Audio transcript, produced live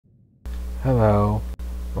Hello.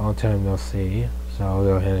 Long time no see, so I'll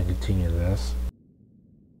go ahead and continue this.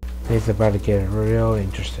 It's about to get real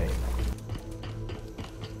interesting.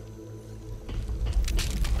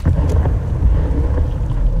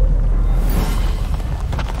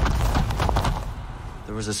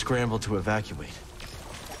 There was a scramble to evacuate.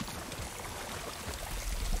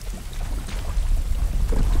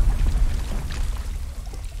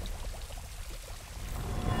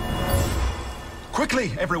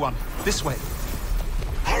 Quickly, everyone! This way!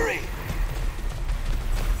 Hurry!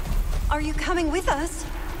 Are you coming with us?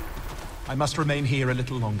 I must remain here a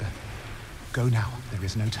little longer. Go now, there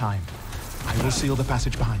is no time. I will seal the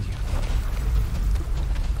passage behind you.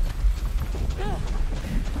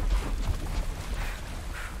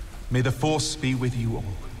 May the Force be with you all.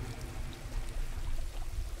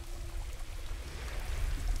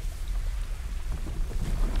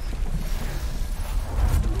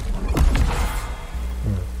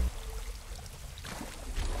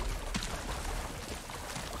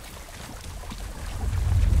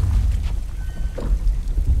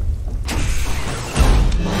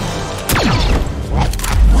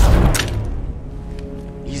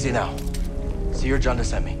 Easy now. See your Junda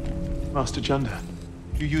sent me. Master Junda,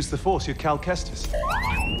 you use the Force, you're Cal Kestis.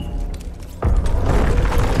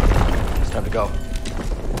 It's time to go.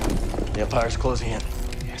 The Empire's closing in.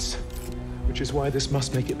 Yes, which is why this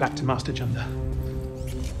must make it back to Master Junda.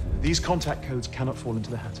 These contact codes cannot fall into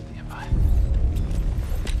the hands of the Empire.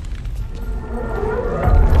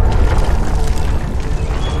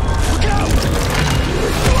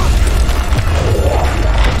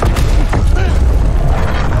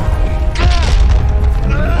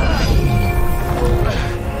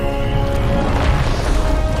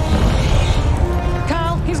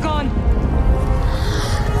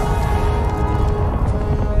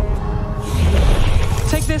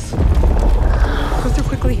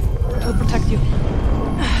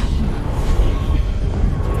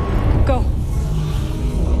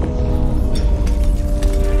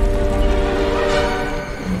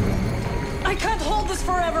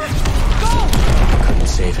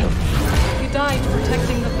 Save him. You died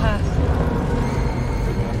protecting the path.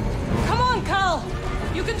 Come on, Cal!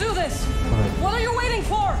 You can do this! What are you waiting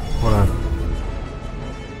for? Hold on.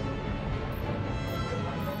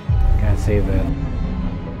 Gotta save that.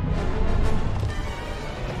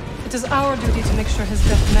 It is our duty to make sure his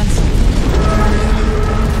death meant something.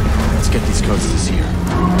 Let's get these codes to Seer.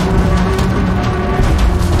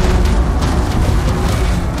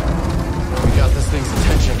 We got this thing's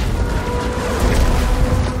attention.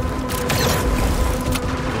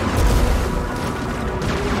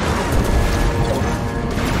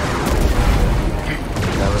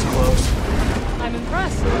 I'm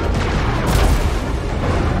impressed.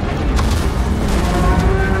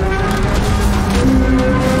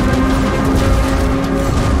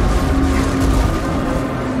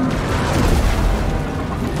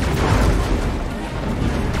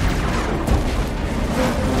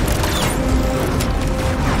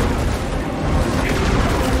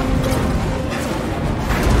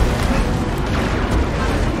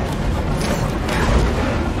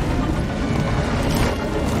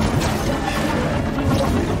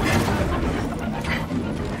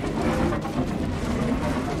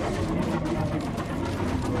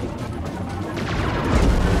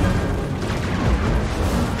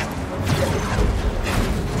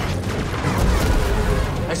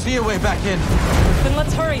 I see a way back in. Then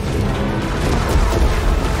let's hurry.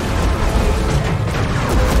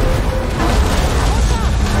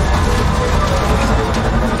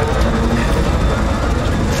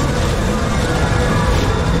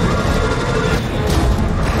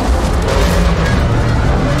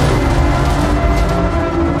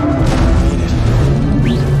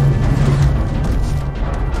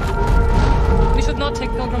 We should not take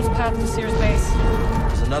Pilgrim's Path to Seer's base.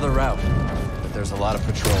 There's another route. There's a lot of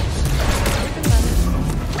patrols. We can manage.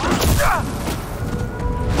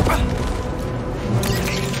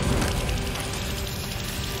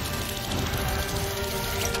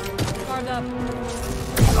 Guard up.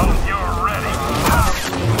 Hope you're ready.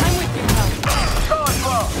 I'm with you, Cal.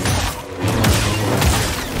 Crossbow!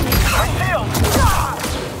 Shield!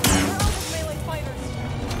 We're out of melee fighters.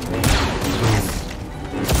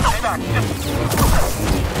 Stay back.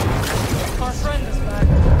 Our friend is back.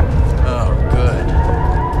 Oh, good.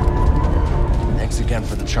 Thanks again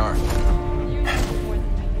for the charm. You know more than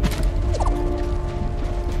me.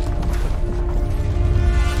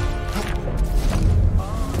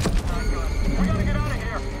 We gotta get out of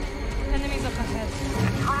here. Enemies up ahead.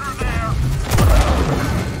 Intruder there.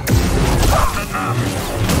 Enough.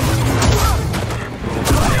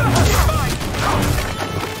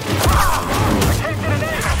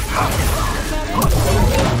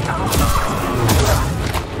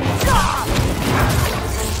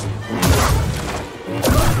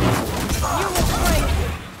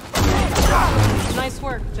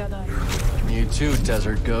 Jedi. You too,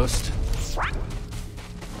 Desert Ghost.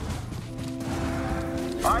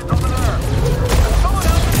 Eyes over there. Someone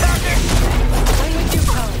else attacking! I'm with you,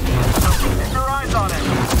 Cal. Keep your eyes on it.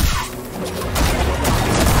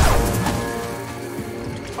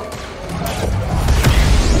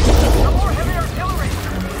 No more heavy artillery.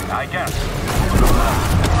 I guess.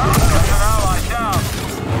 That's an ally down.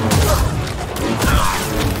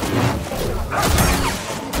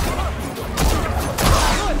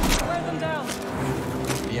 Good. Wear them down.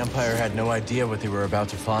 The Empire had no idea what they were about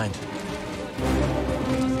to find.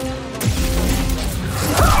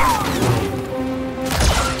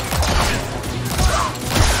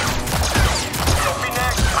 Don't be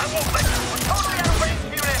next. I won't let you. We're totally out of range,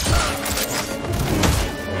 unit.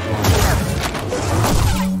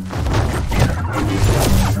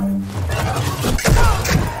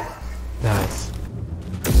 Nice.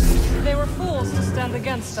 They were fools to stand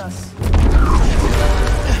against us.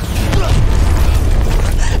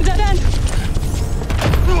 Dead end!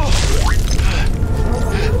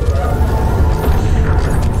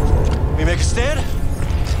 We make a stand?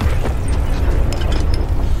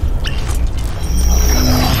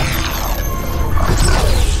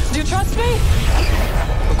 Do you trust me?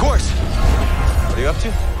 Of course. What are you up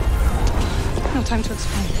to? No time to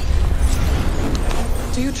explain.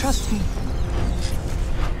 Do you trust me?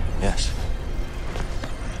 Yes.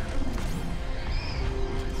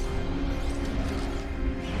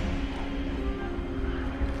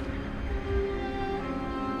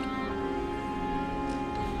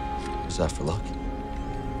 Is that for luck?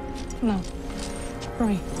 No.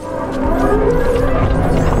 Hurry.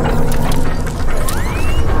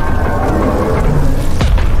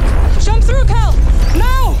 Jump through, Cal!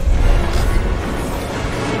 Now!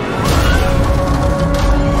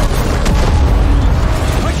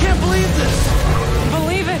 I can't believe this!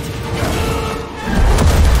 Believe it!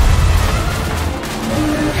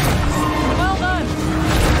 Well done!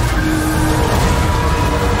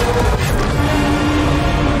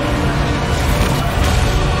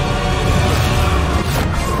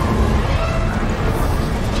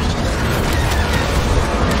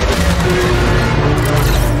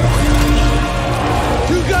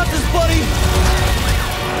 You got this, buddy!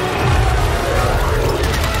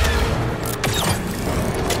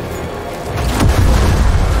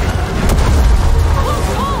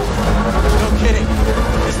 No kidding.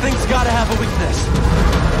 This thing's gotta have a weakness.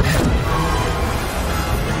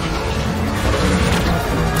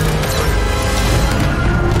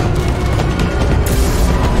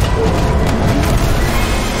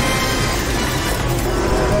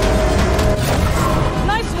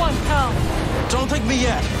 Nice one, Cal! Don't take me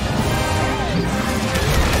yet.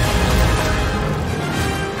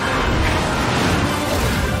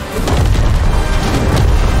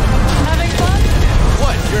 Having fun?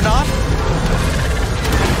 What, you're not?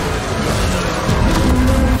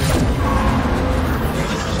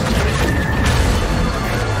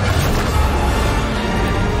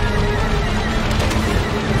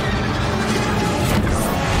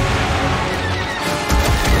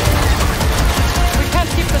 We can't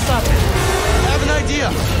keep this up. I have an idea,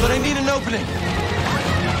 but I need an opening.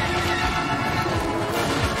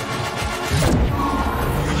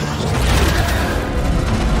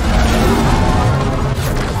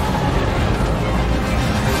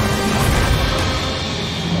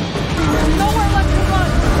 There's nowhere left to run!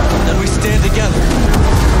 Then we stand together.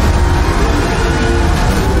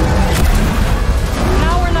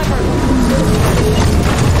 Now or never.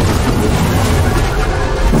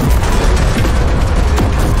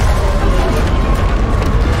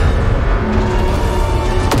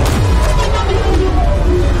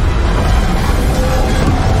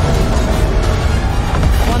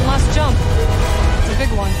 One last jump. It's a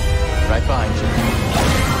big one. Right behind you.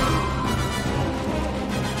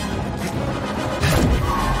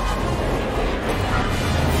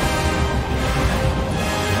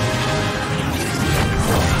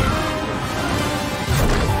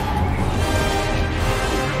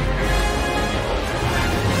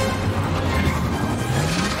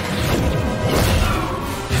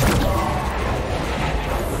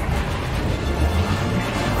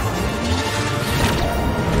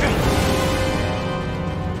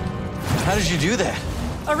 How did you do that?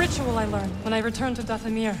 A ritual I learned when I returned to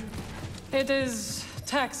Dathomir. It is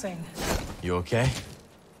taxing. You okay?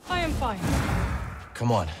 I am fine.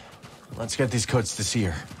 Come on. Let's get these codes to see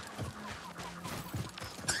her.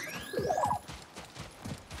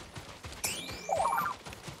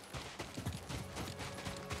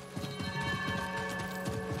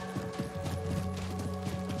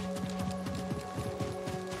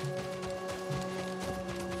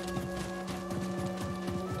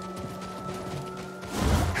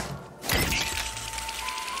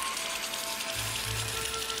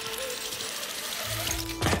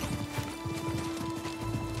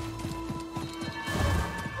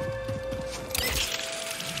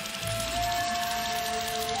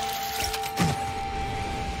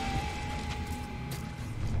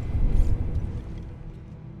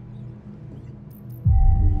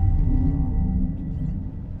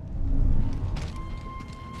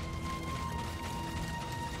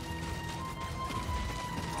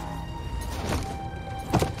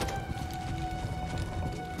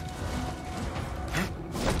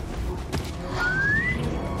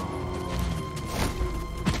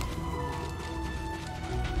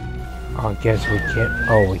 guess we can't.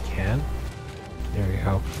 Oh, we can? There we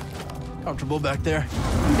go. Comfortable back there?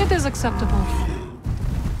 It is acceptable.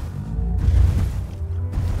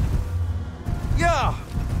 Yeah!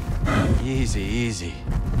 Easy, easy.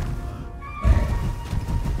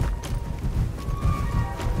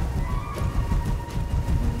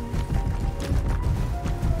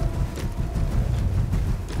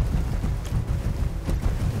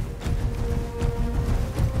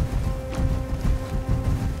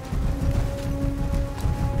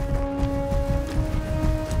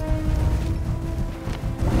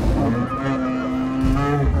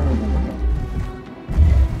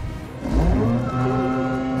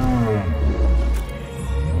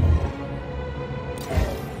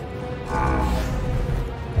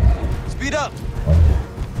 Speed up!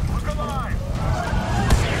 Look alive!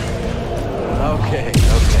 Okay,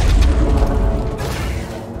 okay.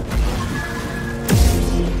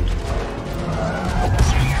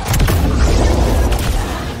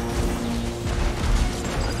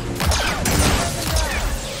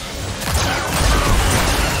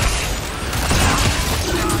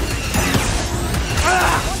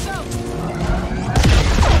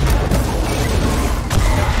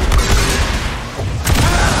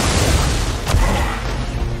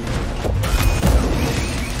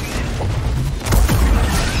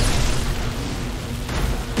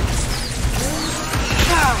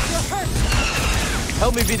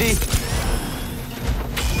 Help me, BD.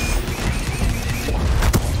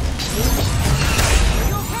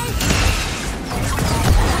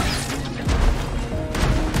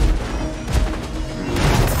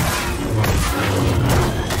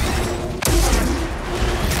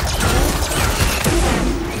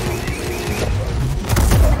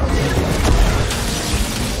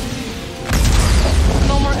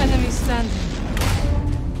 No more enemies standing.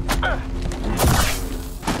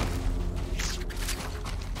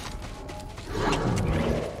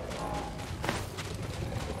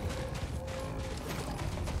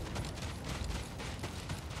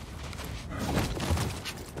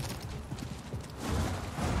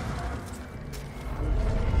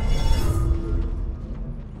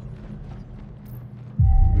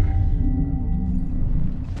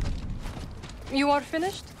 You are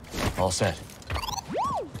finished? All set.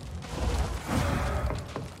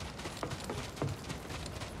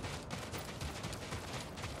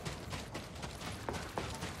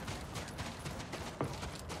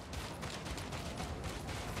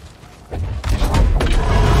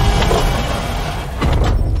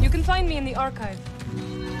 You can find me in the archive.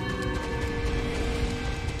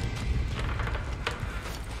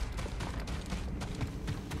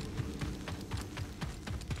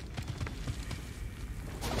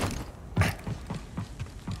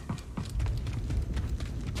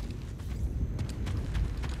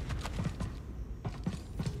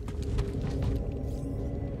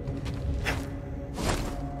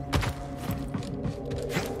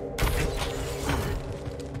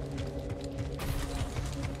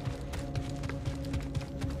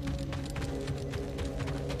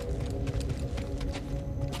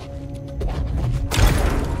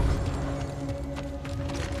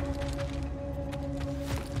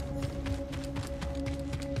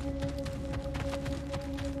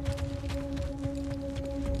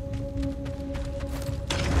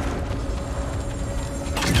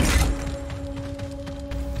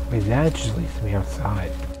 Wait, that just leaves me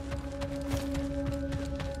outside.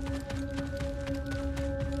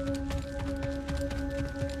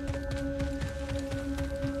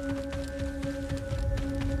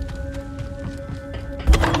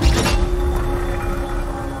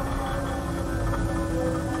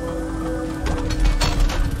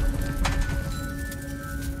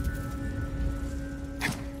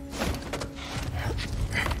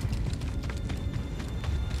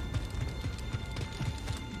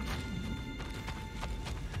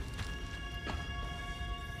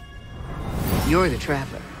 You're the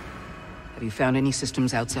traveler. Have you found any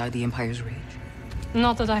systems outside the Empire's reach?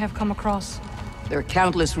 Not that I have come across. There are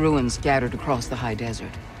countless ruins scattered across the high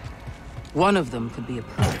desert. One of them could be a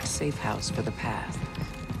perfect safe house for the path.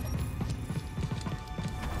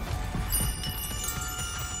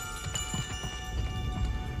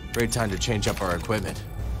 Great time to change up our equipment.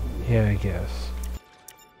 Yeah, I guess.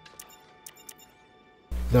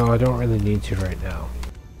 Though I don't really need to right now.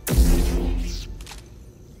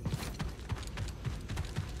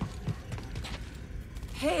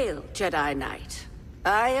 Hail, Jedi Knight.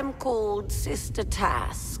 I am called Sister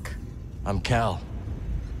Task. I'm Cal.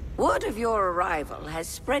 Word of your arrival has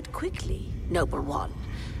spread quickly, Noble One.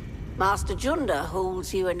 Master Junda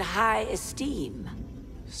holds you in high esteem.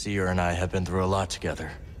 Seer and I have been through a lot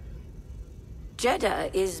together. Jedi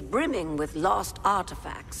is brimming with lost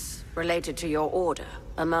artifacts related to your order,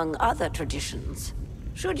 among other traditions.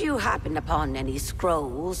 Should you happen upon any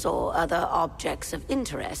scrolls or other objects of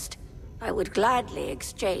interest, I would gladly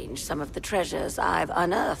exchange some of the treasures I've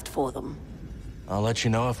unearthed for them. I'll let you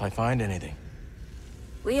know if I find anything.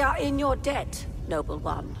 We are in your debt, Noble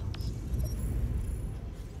One.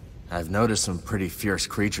 I've noticed some pretty fierce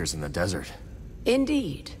creatures in the desert.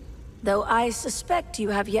 Indeed. Though I suspect you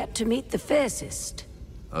have yet to meet the fiercest.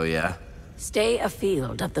 Oh yeah? Stay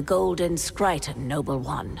afield of the Golden Skriton, Noble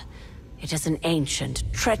One. It is an ancient,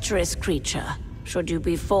 treacherous creature. Should you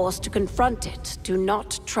be forced to confront it, do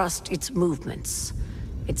not trust its movements.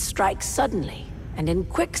 It strikes suddenly, and in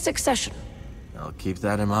quick succession. I'll keep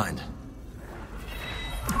that in mind.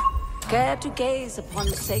 Care to gaze upon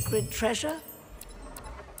sacred treasure?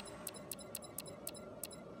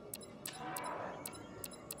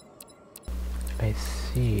 I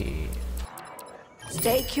see.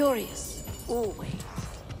 Stay curious, always.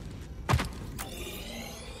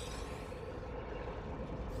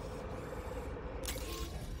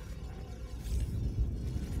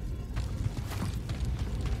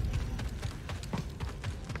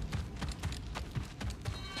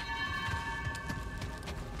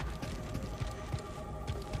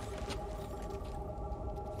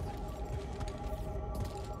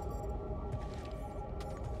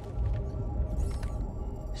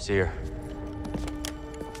 Seer.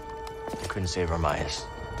 I couldn't save Armias.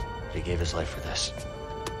 He gave his life for this.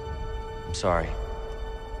 I'm sorry.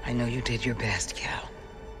 I know you did your best, Cal.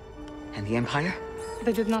 And the Empire?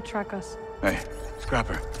 They did not track us. Hey,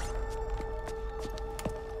 Scrapper.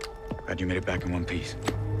 Glad you made it back in one piece.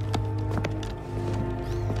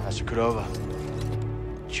 Master Cordova.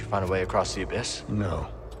 Did you find a way across the abyss? No.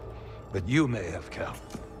 But you may have, Cal.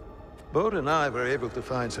 Bode and I were able to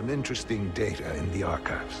find some interesting data in the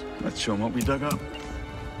archives. Let's show them what we dug up.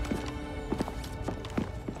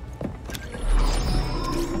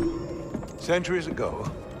 Centuries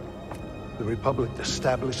ago, the Republic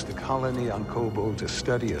established a colony on Kobold to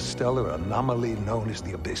study a stellar anomaly known as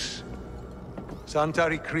the Abyss.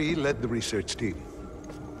 Santari Khri led the research team.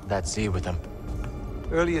 That Z with him.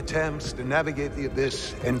 Early attempts to navigate the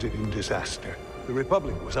Abyss ended in disaster. The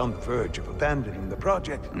Republic was on the verge of abandoning the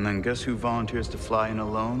project. And then guess who volunteers to fly in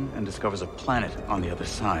alone and discovers a planet on the other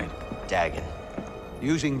side? Dagon.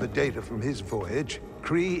 Using the data from his voyage,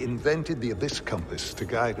 Khri invented the Abyss Compass to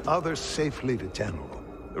guide others safely to Tenel.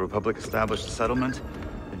 The Republic established a settlement.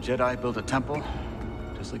 The Jedi built a temple.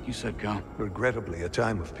 Just like you said, Cal. Regrettably, a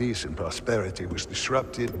time of peace and prosperity was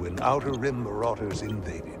disrupted when Outer Rim marauders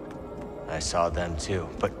invaded. I saw them too,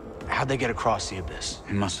 but how'd they get across the abyss?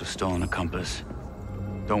 He must have stolen a compass.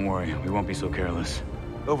 Don't worry, we won't be so careless.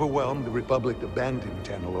 Overwhelmed, the Republic abandoned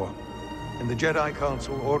Tenelor, and the Jedi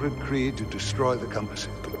Council ordered Khri to destroy the compasses.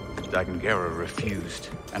 Dagon Gera refused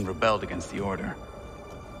and rebelled against the Order.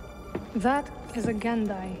 That is a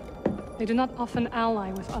Gendai. They do not often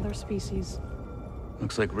ally with other species.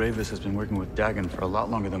 Looks like Ravis has been working with Dagon for a lot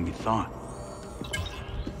longer than we thought.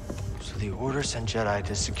 So the Order sent Jedi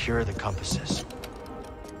to secure the compasses.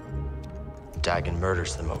 Dagon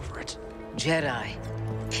murders them over it. Jedi.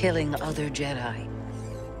 Killing other Jedi.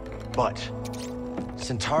 But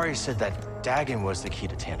Centauri said that Dagon was the key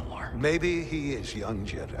to Tantalar. Maybe he is, young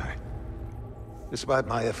Jedi. Despite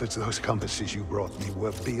my efforts, those compasses you brought me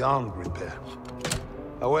were beyond repair.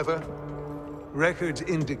 However, records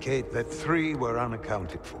indicate that 3 were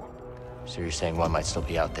unaccounted for. So you're saying one might still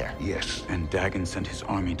be out there? Yes. And Dagon sent his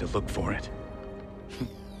army to look for it.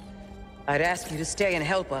 I'd ask you to stay and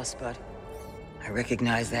help us, but I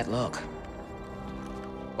recognize that look.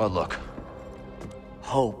 What look?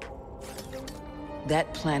 Hope.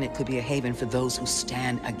 That planet could be a haven for those who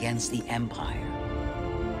stand against the Empire.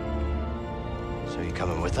 So you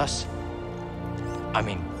coming with us? I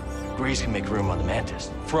mean, Grease can make room on the Mantis.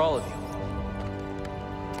 For all of you.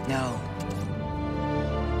 No.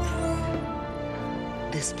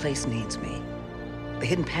 This place needs me. The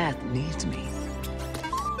Hidden Path needs me.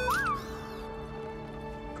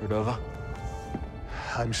 Cordova?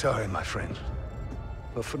 I'm sorry, my friend.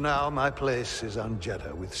 But for now, my place is on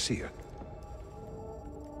Jeddah with Seer.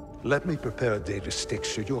 Let me prepare a data stick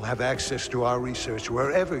so you'll have access to our research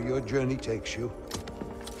wherever your journey takes you.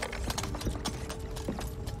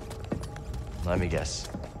 Let me guess.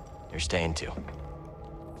 You're staying too.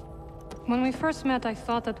 When we first met, I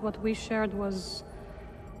thought that what we shared was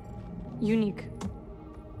unique.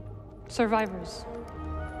 Survivors,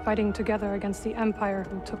 fighting together against the Empire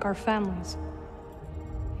who took our families.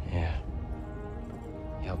 Yeah.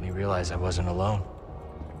 You helped me realize I wasn't alone.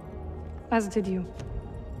 As did you.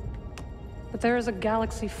 But there is a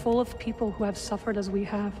galaxy full of people who have suffered as we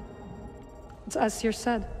have. It's as Seer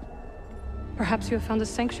said. Perhaps you have found a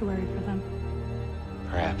sanctuary for them.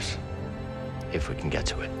 Perhaps. If we can get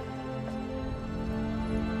to it.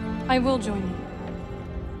 I will join you.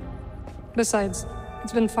 Besides,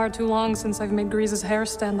 it's been far too long since I've made Grease's hair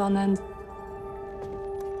stand on end.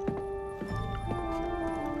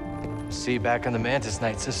 See you back on the Mantis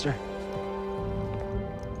night, sister.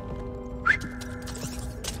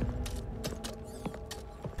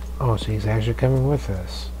 Oh, so he's actually coming with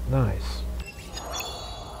us. Nice.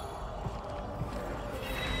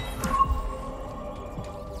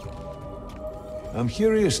 I'm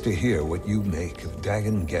curious to hear what you make of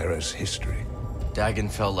Dagan Gera's history.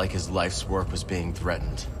 Dagan felt like his life's work was being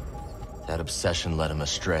threatened. That obsession led him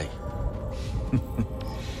astray.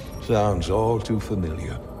 Sounds all too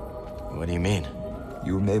familiar. What do you mean?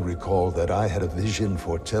 You may recall that I had a vision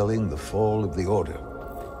foretelling the fall of the Order.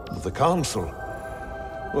 But the Council...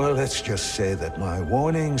 well, let's just say that my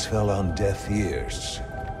warnings fell on deaf ears.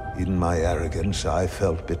 In my arrogance, I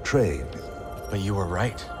felt betrayed. But you were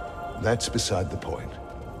right. That's beside the point.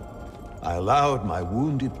 I allowed my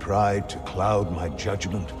wounded pride to cloud my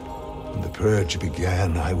judgment. When the purge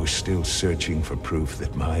began, I was still searching for proof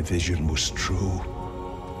that my vision was true.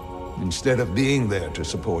 Instead of being there to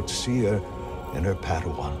support Seer and her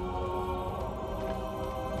Padawan.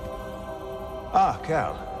 Ah,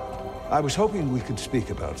 Cal. I was hoping we could speak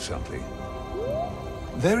about something.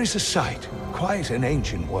 There is a site, quite an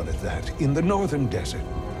ancient one at that, in the northern desert.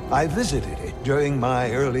 I visited it during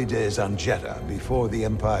my early days on Jedi, before the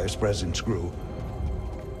Empire's presence grew.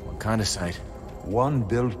 What kind of site? One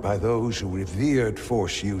built by those who revered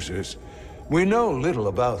Force users. We know little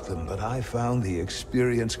about them, but I found the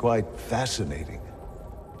experience quite fascinating.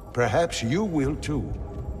 Perhaps you will too.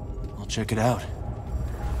 I'll check it out.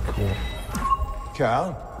 Cool.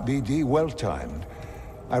 Cal, BD well-timed.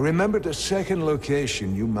 I remembered a second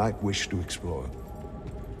location you might wish to explore.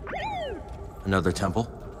 Another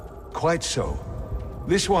temple? Quite so.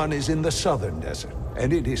 This one is in the southern desert,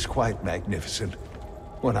 and it is quite magnificent.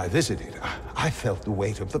 When I visited, I felt the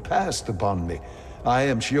weight of the past upon me. I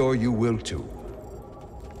am sure you will too.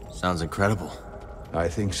 Sounds incredible. I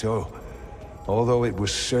think so. Although it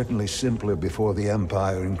was certainly simpler before the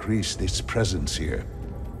Empire increased its presence here.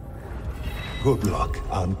 Good luck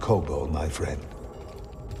on Kobo, my friend.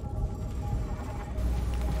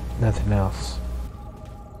 Nothing else.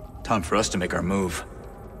 Time for us to make our move.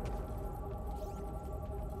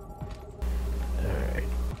 Alright.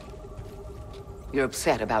 You're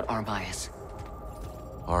upset about Armias.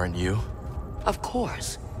 Aren't you? Of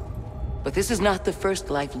course. But this is not the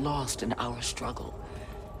first life lost in our struggle.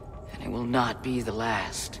 And it will not be the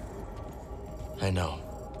last. I know,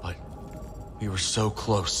 but we were so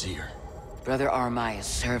close, Seer. Brother Armias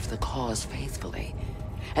served the cause faithfully.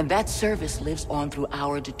 And that service lives on through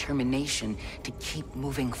our determination to keep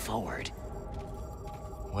moving forward.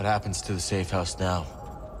 What happens to the safe house now?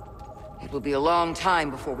 It will be a long time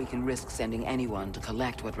before we can risk sending anyone to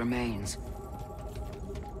collect what remains.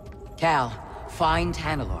 Cal, find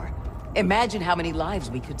Tanalor. Imagine how many lives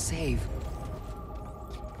we could save.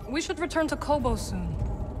 We should return to Kobo soon.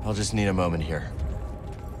 I'll just need a moment here.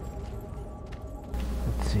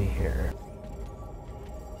 Let's see here.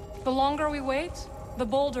 The longer we wait, the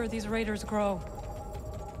bolder these raiders grow.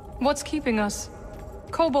 What's keeping us?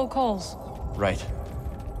 Kobo calls. Right.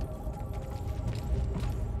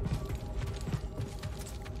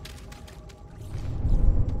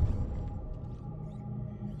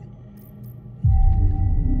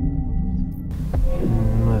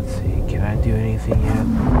 Let's see, can I do anything yet?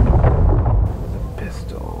 The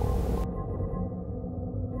pistol.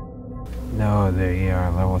 No, they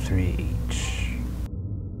are level 3 each.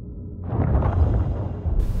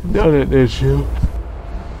 Not an issue.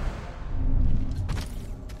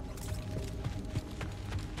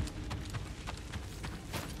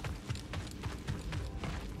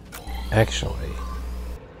 Actually,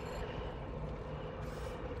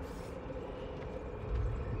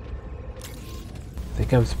 I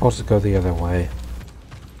think I'm supposed to go the other way.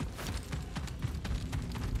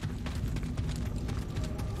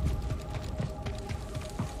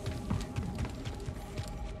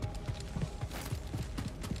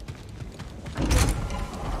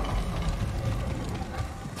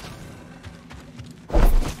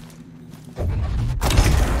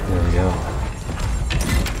 There we go.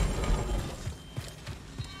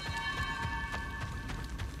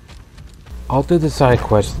 I'll do the side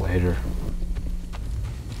quest later.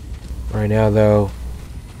 Right now, though,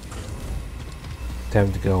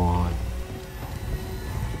 time to go on.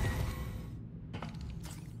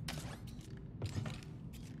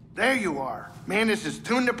 there you are. Mantis is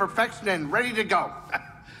tuned to perfection and ready to go.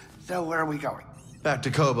 So where are we going? Back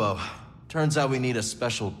to Kobo. Turns out we need a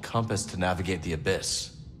special compass to navigate the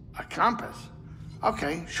abyss. A compass?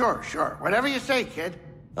 Okay, sure. Whatever you say, kid.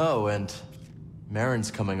 Oh, and Marin's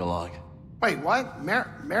coming along. Wait, what?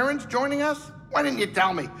 Marin's joining us? Why didn't you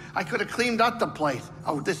tell me? I could have cleaned up the place.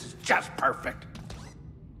 Oh, this is just perfect.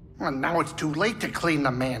 Well, now it's too late to clean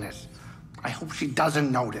the Mantis. I hope she doesn't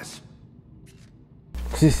notice.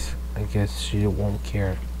 I guess she won't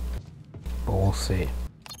care. But we'll see.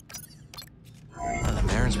 Now that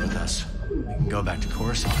Marin's with us, we can go back to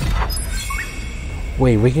Coruscant.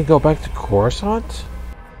 Wait, we can go back to Coruscant?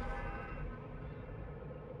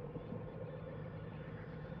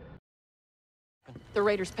 The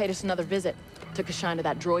Raiders paid us another visit. Took a shine to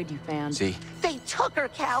that droid you found. See? They took her,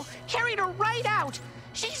 Cal. Carried her right out.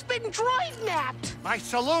 She's been droid-napped. My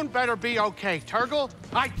saloon better be okay, Turgle.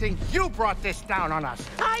 I think you brought this down on us.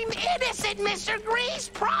 I'm innocent, Mr. Grease.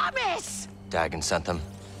 Promise. Dagon sent them.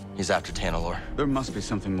 He's after Tanalorr. There must be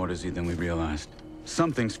something more to Z than we realized.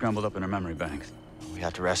 Something scrambled up in her memory banks. We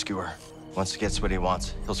have to rescue her. Once he gets what he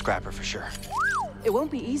wants, he'll scrap her for sure. It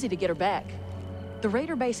won't be easy to get her back. The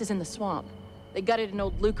Raider base is in the swamp. They gutted an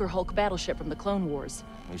old Lucre Hulk battleship from the Clone Wars.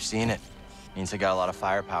 We've seen it. Means they got a lot of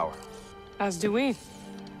firepower. As do we.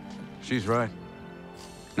 She's right.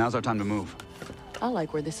 Now's our time to move. I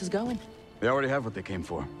like where this is going. They already have what they came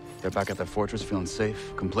for. They're back at their fortress, feeling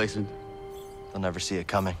safe, complacent. They'll never see it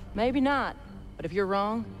coming. Maybe not. But if you're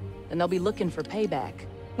wrong, then they'll be looking for payback.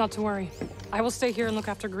 Not to worry. I will stay here and look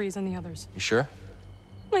after Grease and the others. You sure?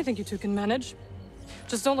 I think you two can manage.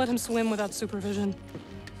 Just don't let him swim without supervision.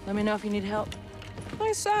 Let me know if you need help.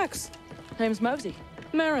 Nice sex. Name's Mosey.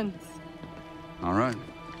 Marin. All right.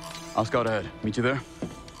 I'll scout ahead. Meet you there?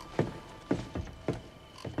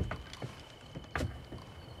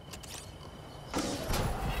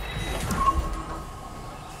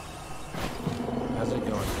 How's it going,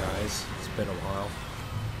 guys? It's been a while.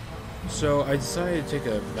 So I decided to take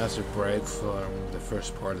a massive break from the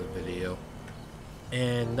first part of the video.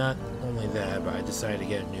 And not only that, but I decided to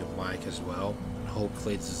get a new mic as well.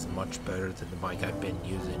 Hopefully this is much better than the mic I've been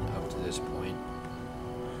using up to this point.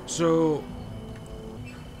 So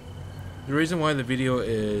the reason why the video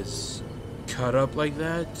is cut up like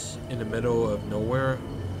that in the middle of nowhere,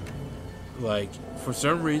 like for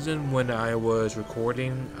some reason when I was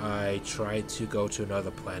recording I tried to go to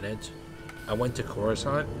another planet. I went to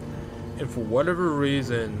Coruscant, and for whatever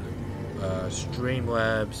reason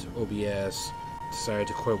Streamlabs OBS decided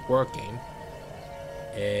to quit working,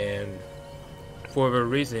 and for whatever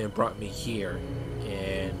reason it brought me here,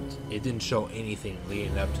 and it didn't show anything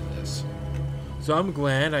leading up to this. So I'm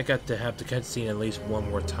glad I got to have the cutscene at least one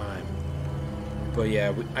more time. But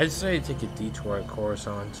yeah, I decided to take a detour at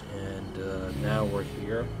Coruscant, and now we're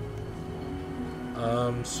here.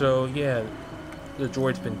 So yeah, the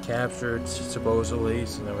droid's been captured supposedly,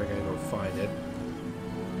 so now we're gonna go find it.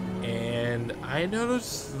 And I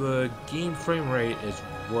noticed the game frame rate is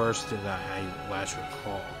worse than I last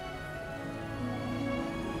recall.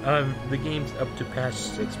 The game's up to patch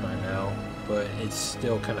 6 by now, but it's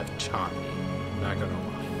still kind of choppy, not gonna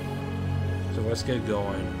lie. So let's get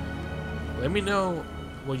going. Let me know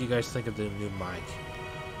what you guys think of the new mic.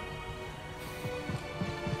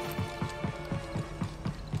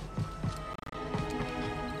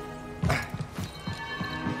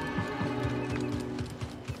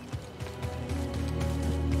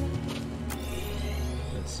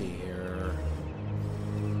 Let's see here.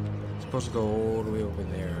 It's supposed to go all the way over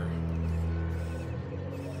there.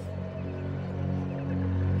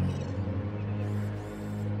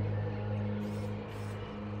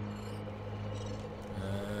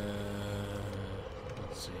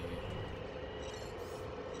 Let's see.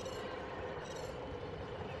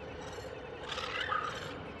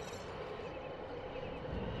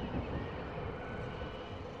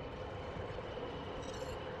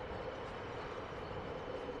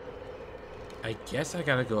 I guess I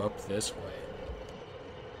gotta go up this way.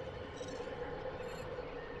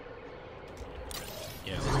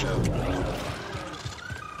 Yeah, let's go.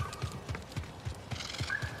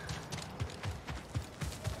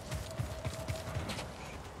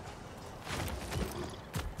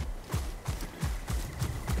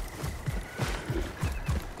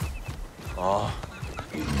 Oh.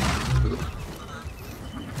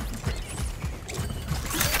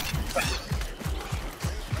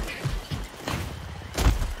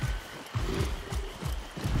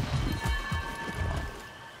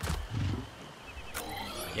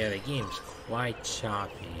 Yeah, the game's quite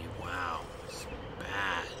choppy. Wow, it's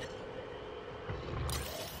bad.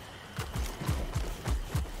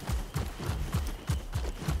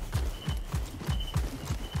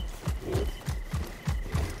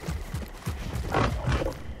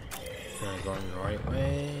 going the right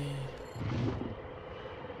way?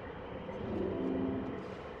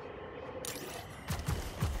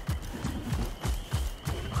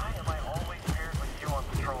 Why am I always paired with you on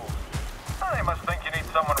patrols? They must think you need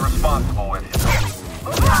someone responsible with you.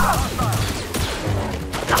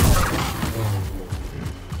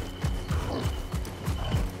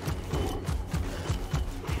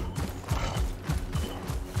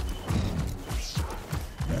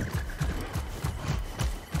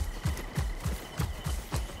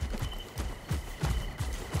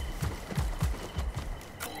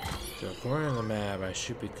 So according to the map, I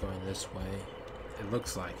should be going this way. It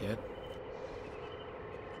looks like it.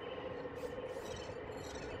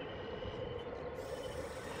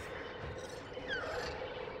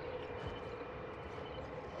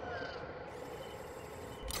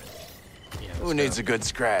 Who needs a good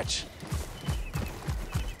scratch?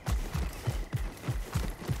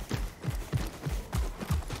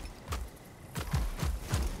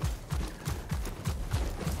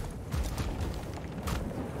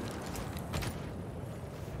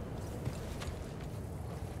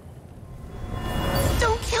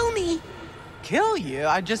 Don't kill me! Kill you?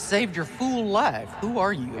 I just saved your fool life. Who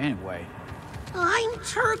are you, anyway? I'm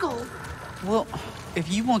Turgle. Well,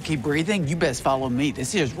 if you want to keep breathing, you best follow me.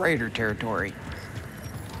 This is Raider territory.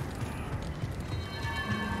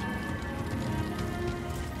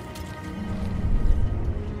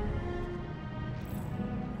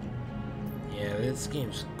 Yeah, this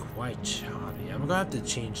game's quite choppy. I'm gonna have to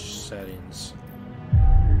change settings.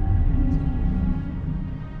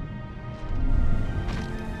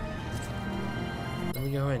 Let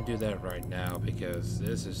me go ahead and do that right now because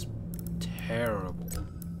this is terrible.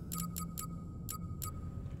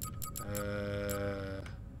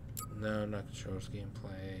 No, not controls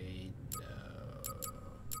gameplay. No.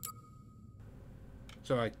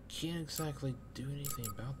 So I can't exactly do anything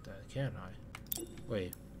about that, can I?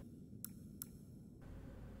 Wait.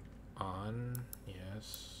 On,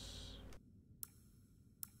 yes.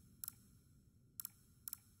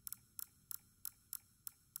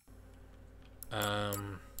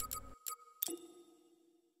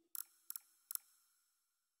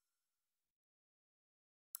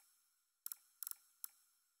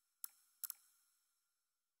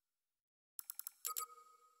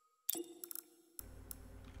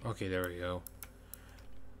 Okay, there we go.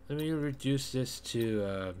 Let me reduce this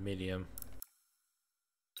to medium.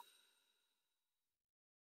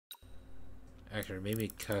 Actually, maybe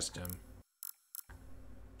custom.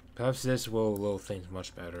 Perhaps this will load things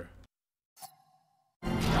much better.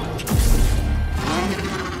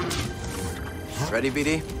 Ready,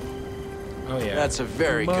 BD? Oh yeah. That's a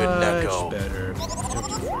very much good Neko. Better.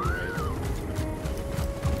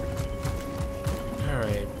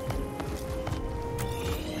 Alright.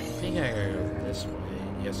 I think I gotta go this way.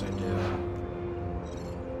 Yes, I do.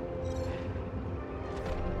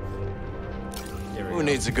 Who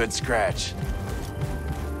needs a good scratch?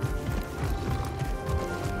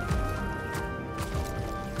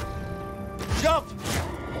 Jump!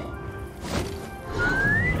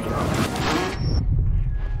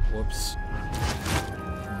 Whoops.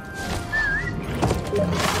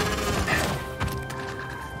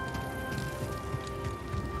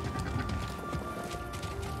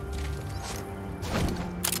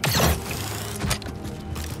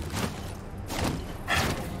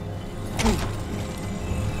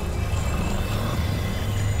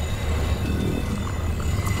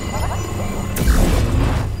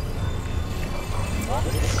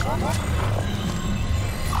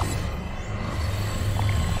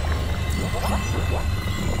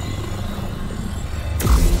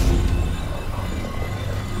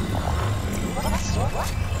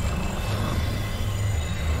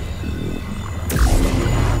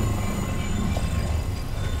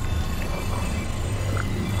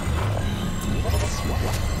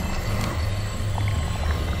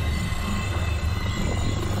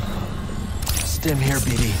 Stim here,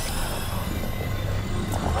 BD.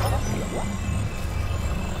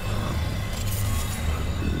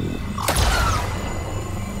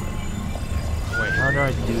 Wait, how do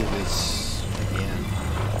I do this again?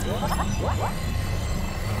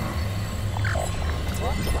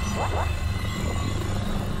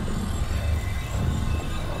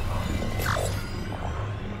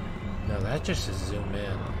 No, that just is zoom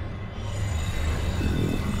in.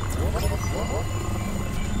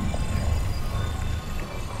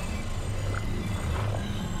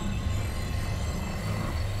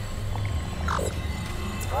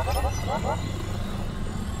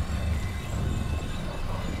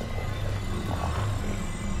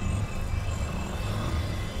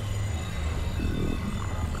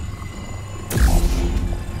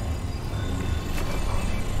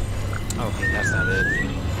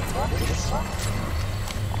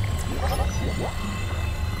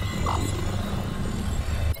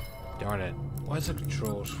 Darn it. What's the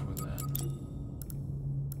controls for that?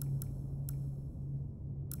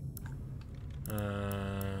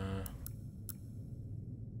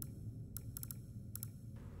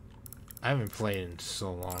 I haven't played in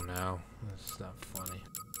so long now. That's not funny.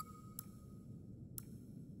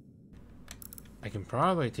 I can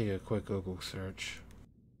probably take a quick Google search.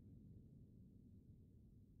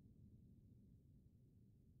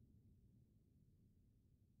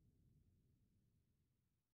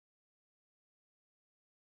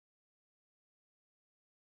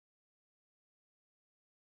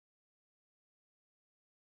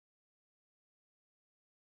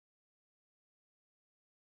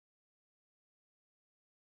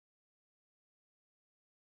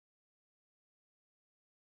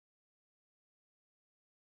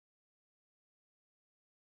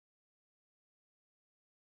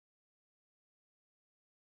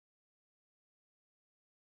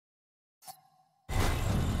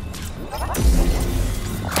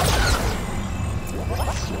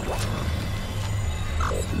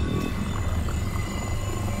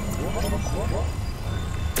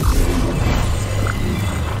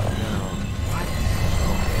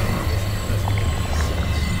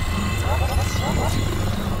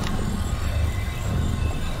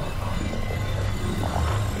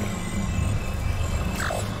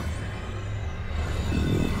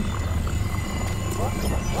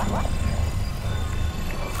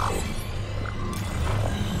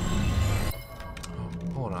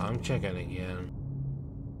 Hold on, I'm checking again.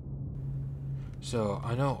 So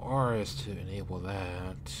I know R is to enable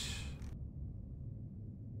that.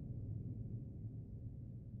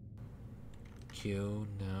 Q,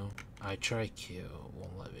 no. I try Q,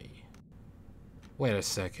 won't let me. Wait a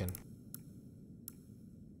second.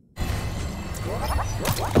 I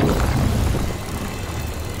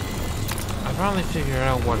finally figured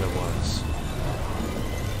out what it was.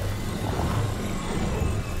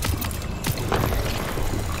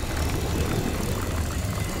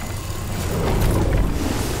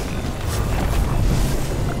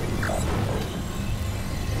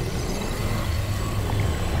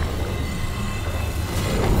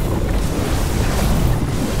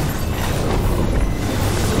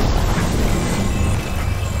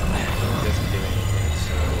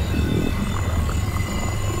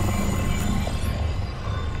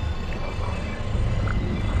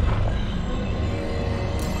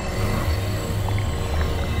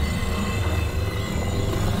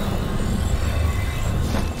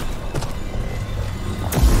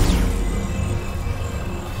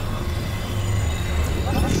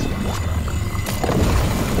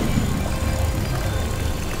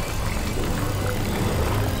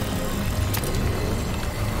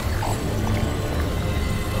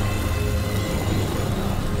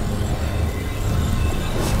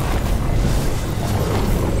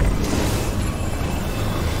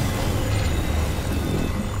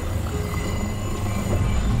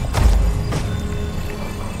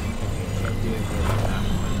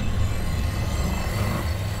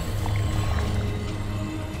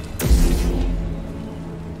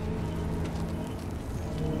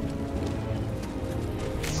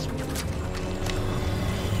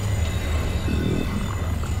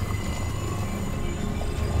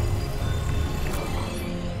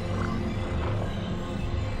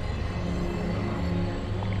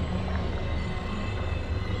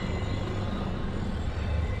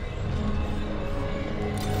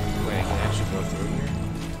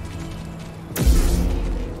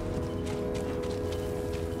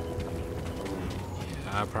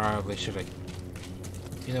 I probably should have...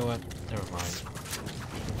 You know what? Never mind.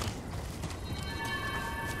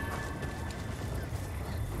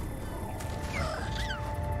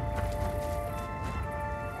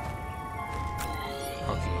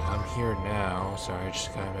 Okay, I'm here now, so I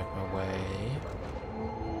just gotta make my way.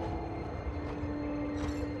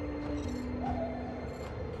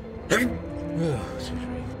 Excuse me.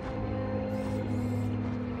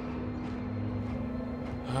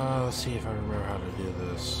 Let's see if I remember how to do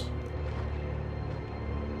this.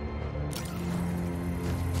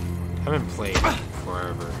 I haven't played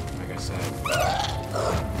forever, like I said.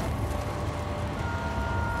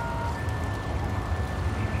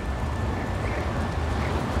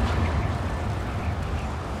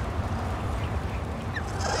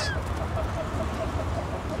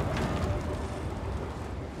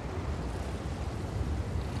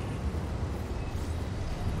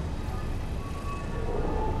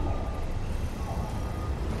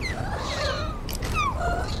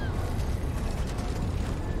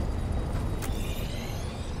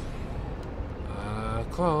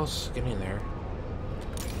 Close, getting there.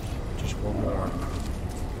 Just One more.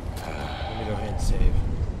 Let me go ahead and save.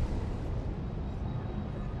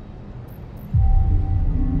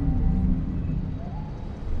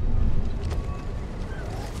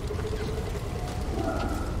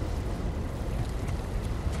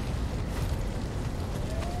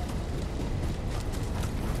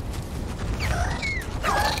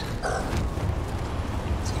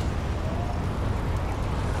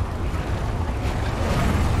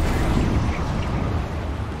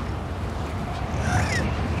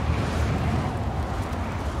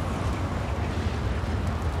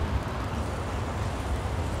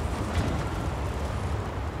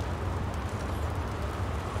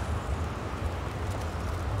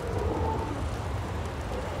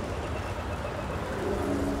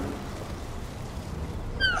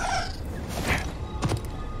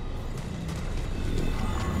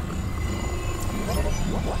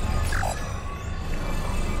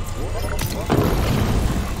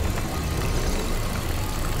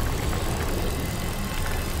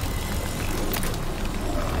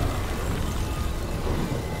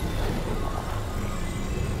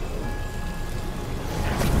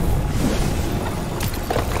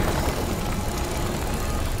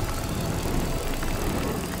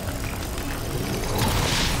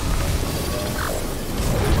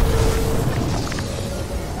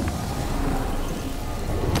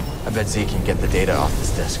 I bet Z can get the data off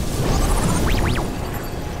this disk.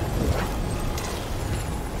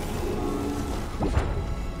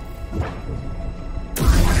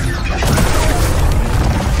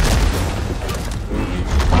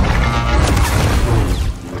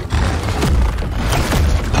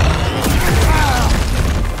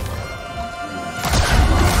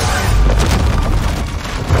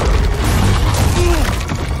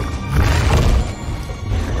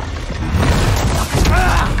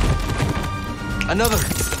 Another!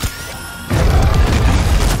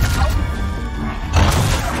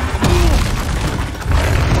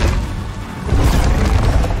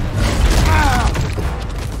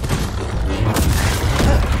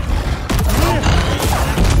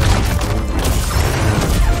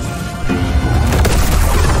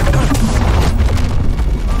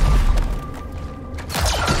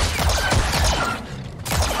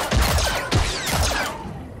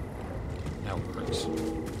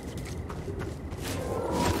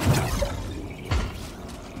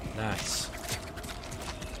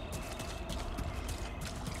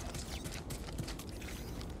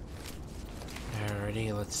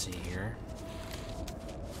 Let's see here.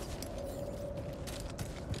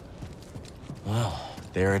 Well,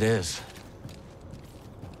 there it is.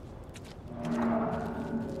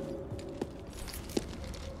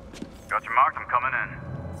 Got your mark, I'm coming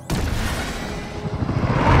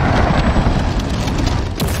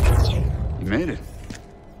in. You made it.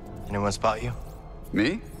 Anyone spot you?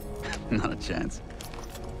 Me? Not a chance.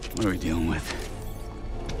 What are we dealing with?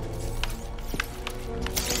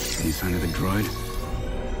 Any sign of the droid?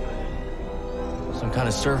 Some kind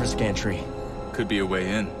of service gantry. Could be a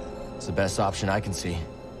way in. It's the best option I can see.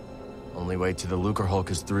 Only way to the Lucre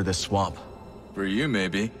Hulk is through this swamp. For you,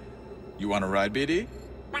 maybe. You want to ride, BD?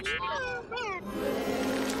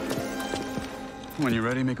 When you're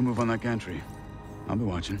ready, make a move on that gantry. I'll be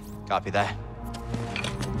watching. Copy that.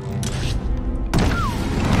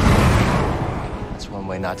 That's one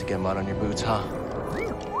way not to get mud on your boots, huh?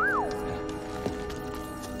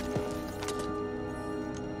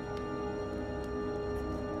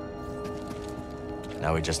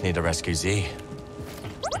 Now we just need to rescue Z.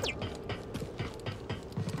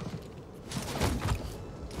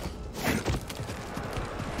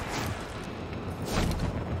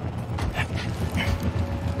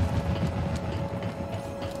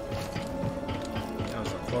 That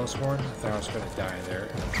was a close one. I thought I was gonna die there.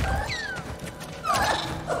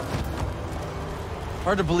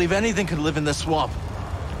 Hard to believe anything could live in this swamp.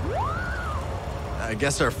 I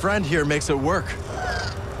guess our friend here makes it work.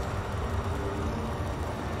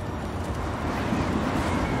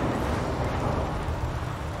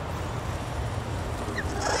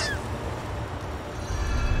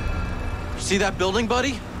 See that building,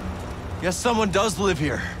 buddy? Guess someone does live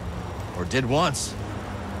here. Or did once.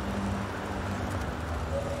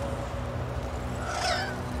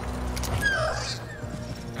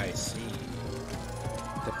 I see.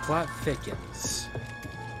 The plot thickens.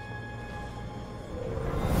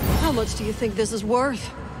 How much do you think this is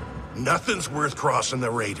worth? Nothing's worth crossing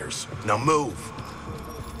the Raiders. Now move.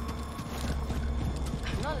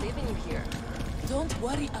 I'm not leaving you here. Don't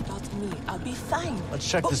worry about me. I'll be fine. Let's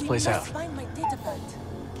check this place out. Find my datapad.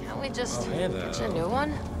 Can't we just get a new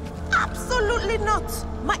one? Absolutely not.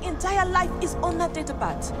 My entire life is on that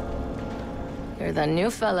datapad. You're the new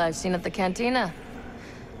fella I've seen at the cantina.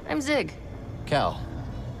 I'm Zig. Cal,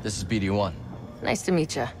 this is BD1. Nice to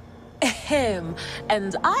meet you. Ahem.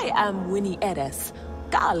 And I am Winnie Edes.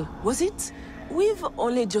 Cal, was it? We've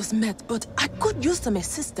only just met, but I could use some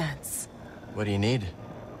assistance. What do you need?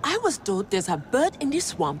 I was told there's a bird in the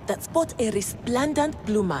swamp that spots a resplendent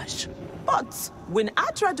plumage. But when I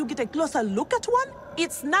tried to get a closer look at one,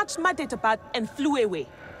 it snatched my datapad and flew away.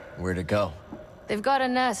 Where'd it go? They've got a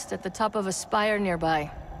nest at the top of a spire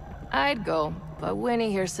nearby. I'd go, but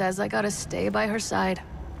Winnie here says I gotta stay by her side.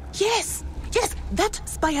 Yes! Yes, that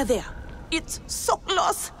spire there. It's so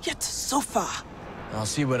close, yet so far. I'll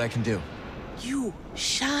see what I can do. You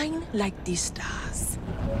shine like the stars.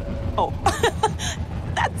 Oh,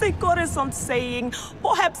 that's a Coruscant saying.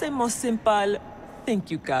 Perhaps a more simple.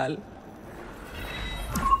 Thank you, Cal.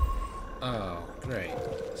 Oh, great.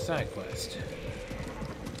 Side quest.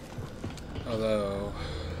 Although...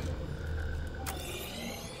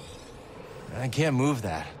 I can't move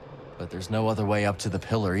that, but there's no other way up to the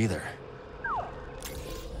pillar either.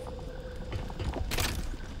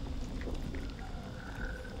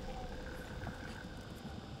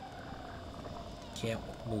 Can't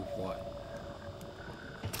move what?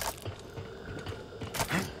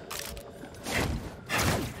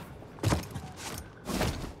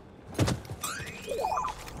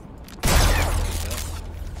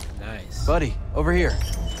 Nice. Buddy, over here.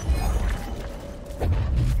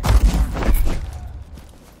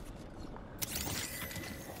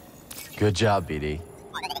 Good job, BD.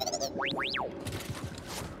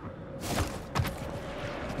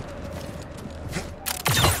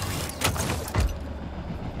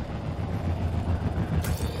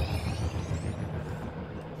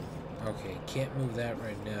 Okay, can't move that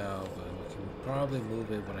right now, but we can probably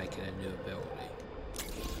move it when I get a new ability.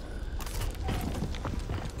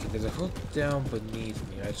 Okay, there's a hook down beneath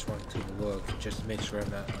me. I just want to look just to make sure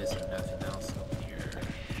I'm not missing nothing else up here.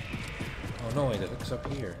 Oh no, wait, the hook's up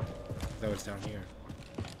here. That was down here.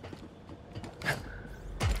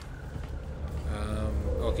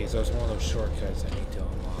 Okay, so it's one of those shortcuts I need to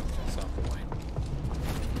unlock at some point.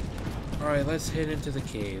 Alright, let's head into the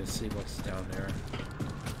cave, see what's down there.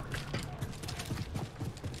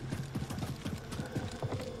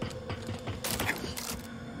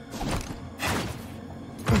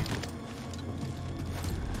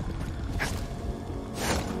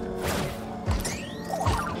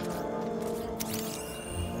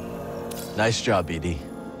 Nice job, BD.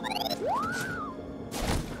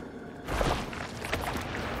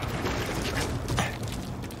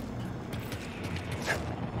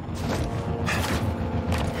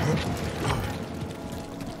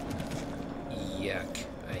 Yuck,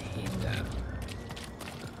 I hate that.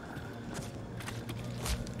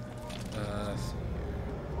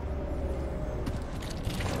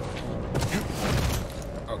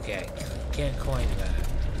 Okay, can't climb that.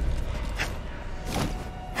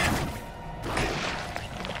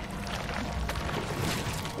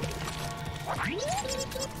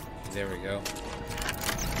 There we go.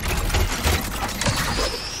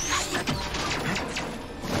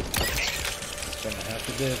 Gonna have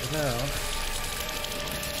to do it now.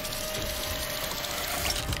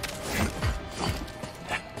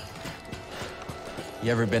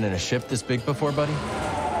 You ever been in a ship this big before, buddy?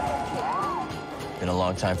 Been a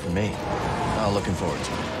long time for me. Oh, looking forward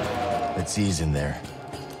to it. But Z's in there.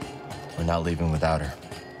 We're not leaving without her.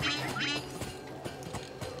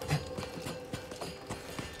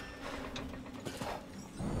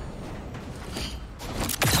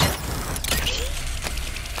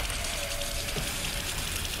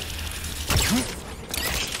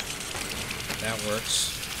 That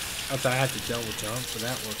works. I thought I had to double jump, so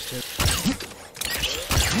that works too.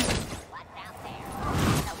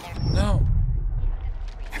 No!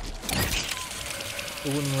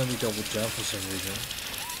 It wouldn't let me double jump for some reason.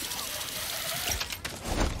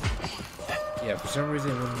 Yeah, for some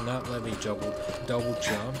reason it would not let me double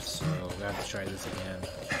jump, so I have to try this again.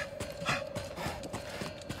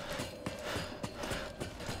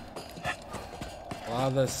 A lot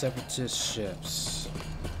of the separatist ships,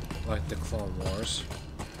 like the Clone Wars.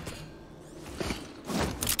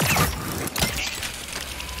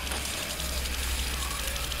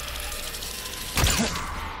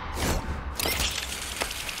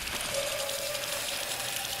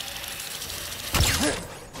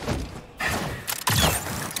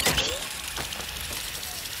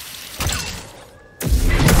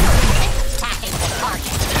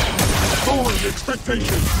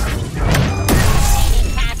 Expectations.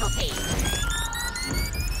 Casualties.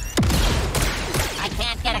 I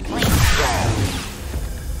can't get a clean shot.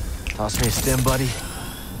 Toss me a stim, buddy.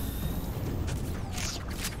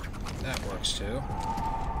 That works too.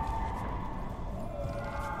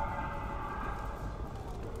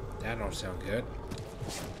 That don't sound good.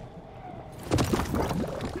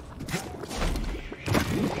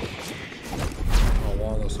 Oh,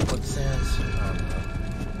 one of those quicksands. Oh, no.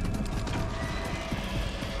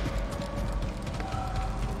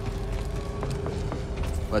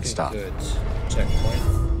 Let's stop. Good.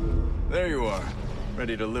 Checkpoint. There you are.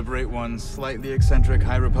 Ready to liberate one slightly eccentric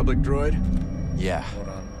High Republic droid? Yeah. Hold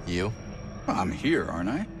on. You? I'm here, aren't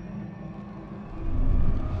I?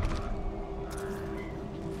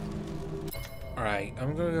 Alright,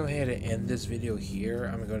 I'm gonna go ahead and end this video here.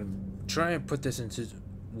 I'm gonna try and put this into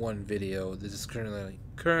one video. This is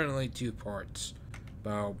currently 2 parts,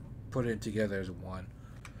 but I'll put it together as one.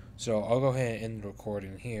 So I'll go ahead and end the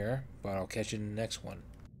recording here, but I'll catch you in the next one.